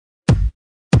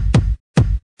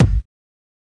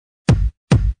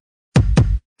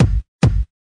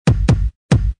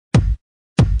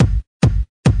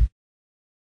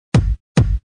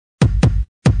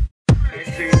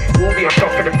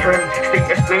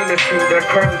famous to the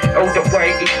creme, all the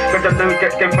way. Cause I know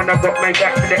that then when I got my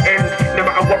back to the end, no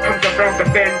matter what comes around the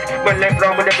bend, my left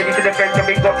arm with the to the fence, and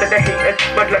we got to the haters.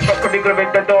 Mad like rock, can be glowing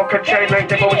the dark and shine like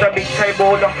them all the big time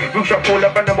baller. Roof shot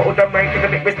baller, and I'm all the mic, cause I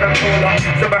make me stand taller.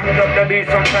 So I hand up the beat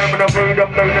sometime when I'm rude,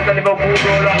 I'm known as a Liverpool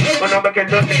roller. When I'm again,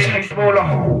 just to get smaller.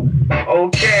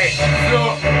 Okay, so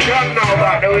y'all know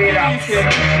about the way that.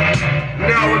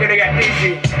 Now we're gonna get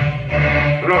busy.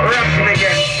 We're not rapping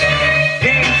again.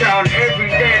 Town every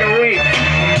day of the week.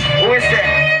 Who is that?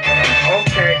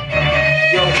 Okay.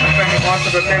 Yo, I found it hard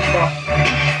to remember.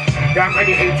 I'm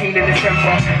only 18 in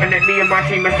December, and then me and my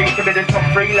team are to be the top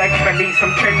 3 like I need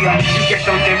some tenure. You get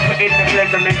those in, put in the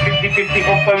blender, and then 50-50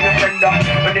 or phone a friender.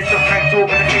 And it's not like talk,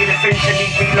 and I say the same to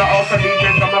these people are also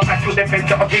legends. I'm a patrol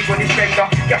defender, a big one is spender.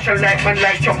 Gash a like man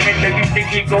like Chuck Mender, you think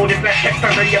you gold is like text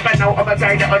on you ban out of a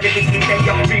guy that only thinks then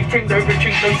you're reaching, no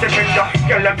retreat, no surrender.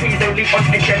 Girl and peas only on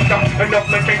agenda.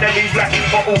 Enough men say they lose like me,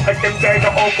 but all of them guys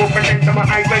are all go presenter. My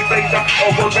eyes way blazer,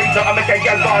 all go razor, I'm a gay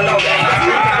gal baller.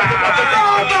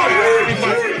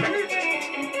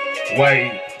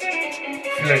 Wade,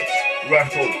 Flex,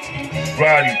 Raffle,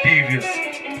 Riley, Devious,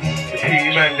 the P.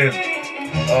 Mandem.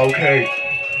 Okay.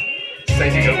 Say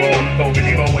that you're wrong, don't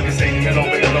really know when you say that you know,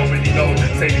 but you don't really know.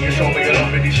 Say that you show, but you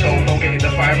don't really show. Don't get in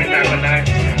the fire at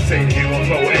 919. Say that you got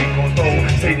throw, ain't got throw.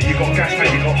 Say that you got cash,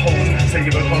 man, you got hoes. Say you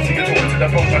got constant, you're talking to the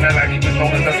phone, and I like you was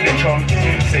known as a snitch on.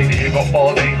 Say that you got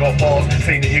bars, ain't got bars.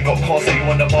 Say that you got cars, say you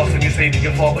want the boss, and you say that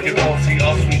you're far, but you can't see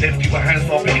us. We left you a hand,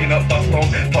 start picking up dust on.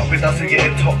 Fuck with us and get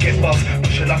in top, get bust.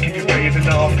 Push your luck if you're brave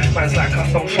enough. Man's like us,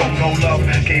 don't show no love.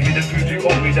 Gave me the food, you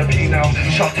owe me the P now.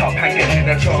 Shut up and get in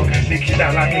the trunk. Nick you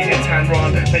down like a hit and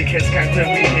run. Make it skank when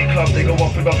we hit club. They go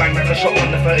off with a bang like a shot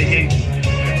on the 38.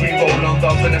 We roll on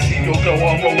dubs and I see your girl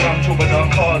on roll on to our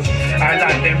cars. I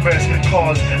like them breast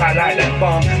cars, I like that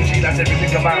bum. She likes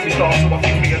everything about me stars, so I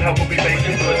think we can help her be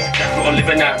making good. That's what I'm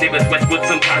living out, living Westwood,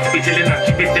 sometimes we chilling out.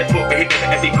 She bitch that foot, but he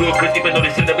better be good, cause even though they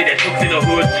shouldn't be there, chooks in the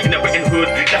hood, in the Britain hood.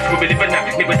 That's what we living out,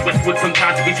 living Westwood,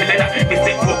 sometimes we chilling out. Bitch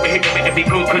that foot, but he better be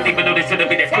good, cause even though they shouldn't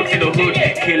be there, chooks in the hood.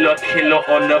 Killer, killer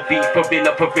on the beat, for real,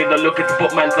 looking to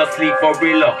put mans asleep for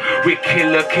real. We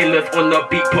killers on the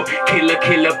beat, put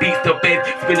killer beats to bed.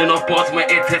 Spinning off bars, my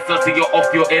head tester, so you're off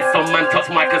your head. Some man touch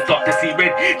mic and start to see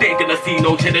red. They ain't gonna see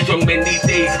no cheddar young men these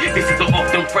days. This is an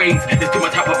often phrase. There's too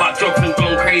much hype about drugs and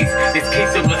gone craze. This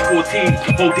kid's was 14,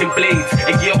 holding blades.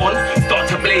 A year on,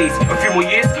 start to blaze. A few more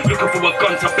years, looking for a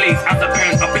gun to blaze. As a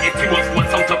parent, I bet it's too much for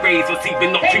some to raise.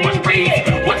 Receiving not too much praise.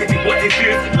 What is it? What is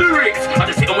this? Lyrics.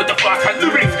 I just hit on with the fast hand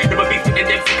lyrics. Never be sitting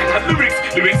there second hand lyrics.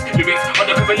 Lyrics.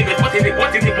 Undercover lyrics. What is it?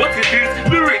 What is this?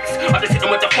 Lyrics. I just hit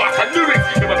on with the fast hand lyrics.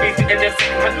 Never be sitting there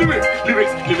second hand lyrics.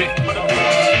 Lyrics.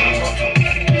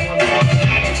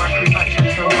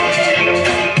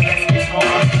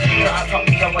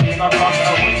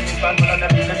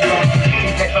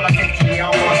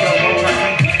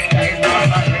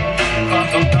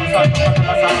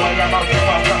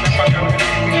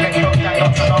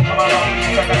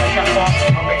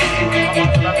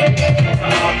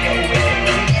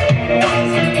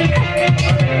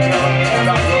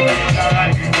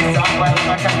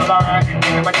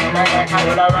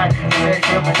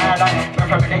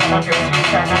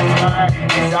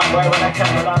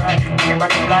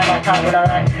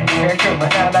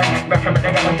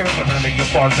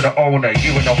 Born to the owner,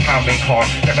 you and no pounding car.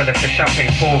 Never left the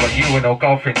champagne forward, you and no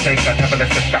golfing taker. Never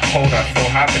left the strap holder. So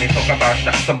happy talk about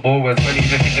straps and bowers. When you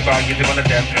think about you, one of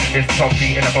them. It's top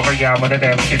beating up over yeah, one of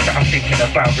them. It's that I'm thinking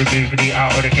about removing it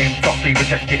out of the game. Top 3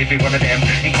 rejected if you one of them.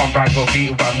 You can't brag or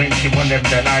beat without mentioning one of them.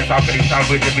 Their lives are pretty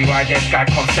sound with every wide dead guy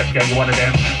concept. Yeah, you one of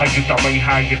them. Are you done way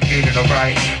high, you're feeling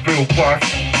alright? Real boss.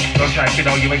 Don't try to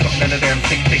know you ain't got none of them.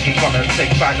 Thinking gonna take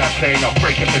back that plane. Not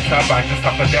breaking the turbine. Just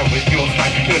up and dealt with your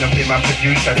side. You and be my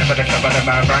producer. Never the cover the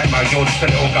man right. My yours is a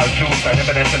little girl juicer.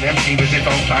 Never there's an MC with his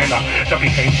own signer.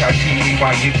 WHITEY,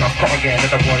 you just got again.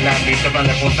 Another one land me. The run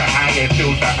levels that high. It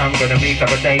feels like I'm gonna meet of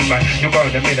a day, man. You're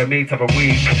going a millimeter of a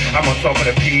week. I'm on top of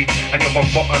the peak. And you're on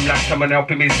bottom like someone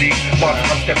helping me zeke. Once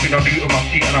I'm stepping on you with my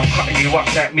feet and I'm cutting you up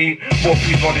like me. More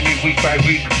people on you week by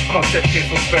week. Concept is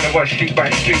will spread a word street by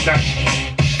street. That's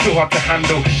too hard to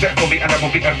handle, set for me and I will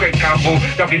be a great gamble.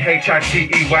 WHITEY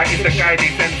is the guy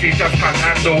these MCs just can't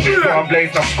handle. But I'm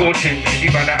blazing, I'm scorching.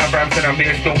 Even at a ramp and I'm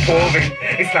here still pouring.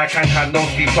 It's like I had no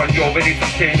sleep on you already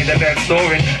just sitting in the bed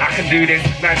snoring. I can do this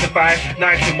 9 to 5,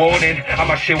 9 to morning. And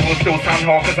my shit will still sound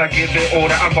hard cause I give it all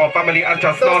that I've got family and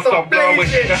just non-stop blowing.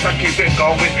 That's how I keep it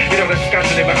going. You know the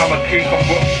scandal limit, I'm a creep on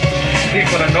what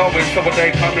people are knowing. So what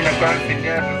they come in and glancing,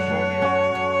 yeah.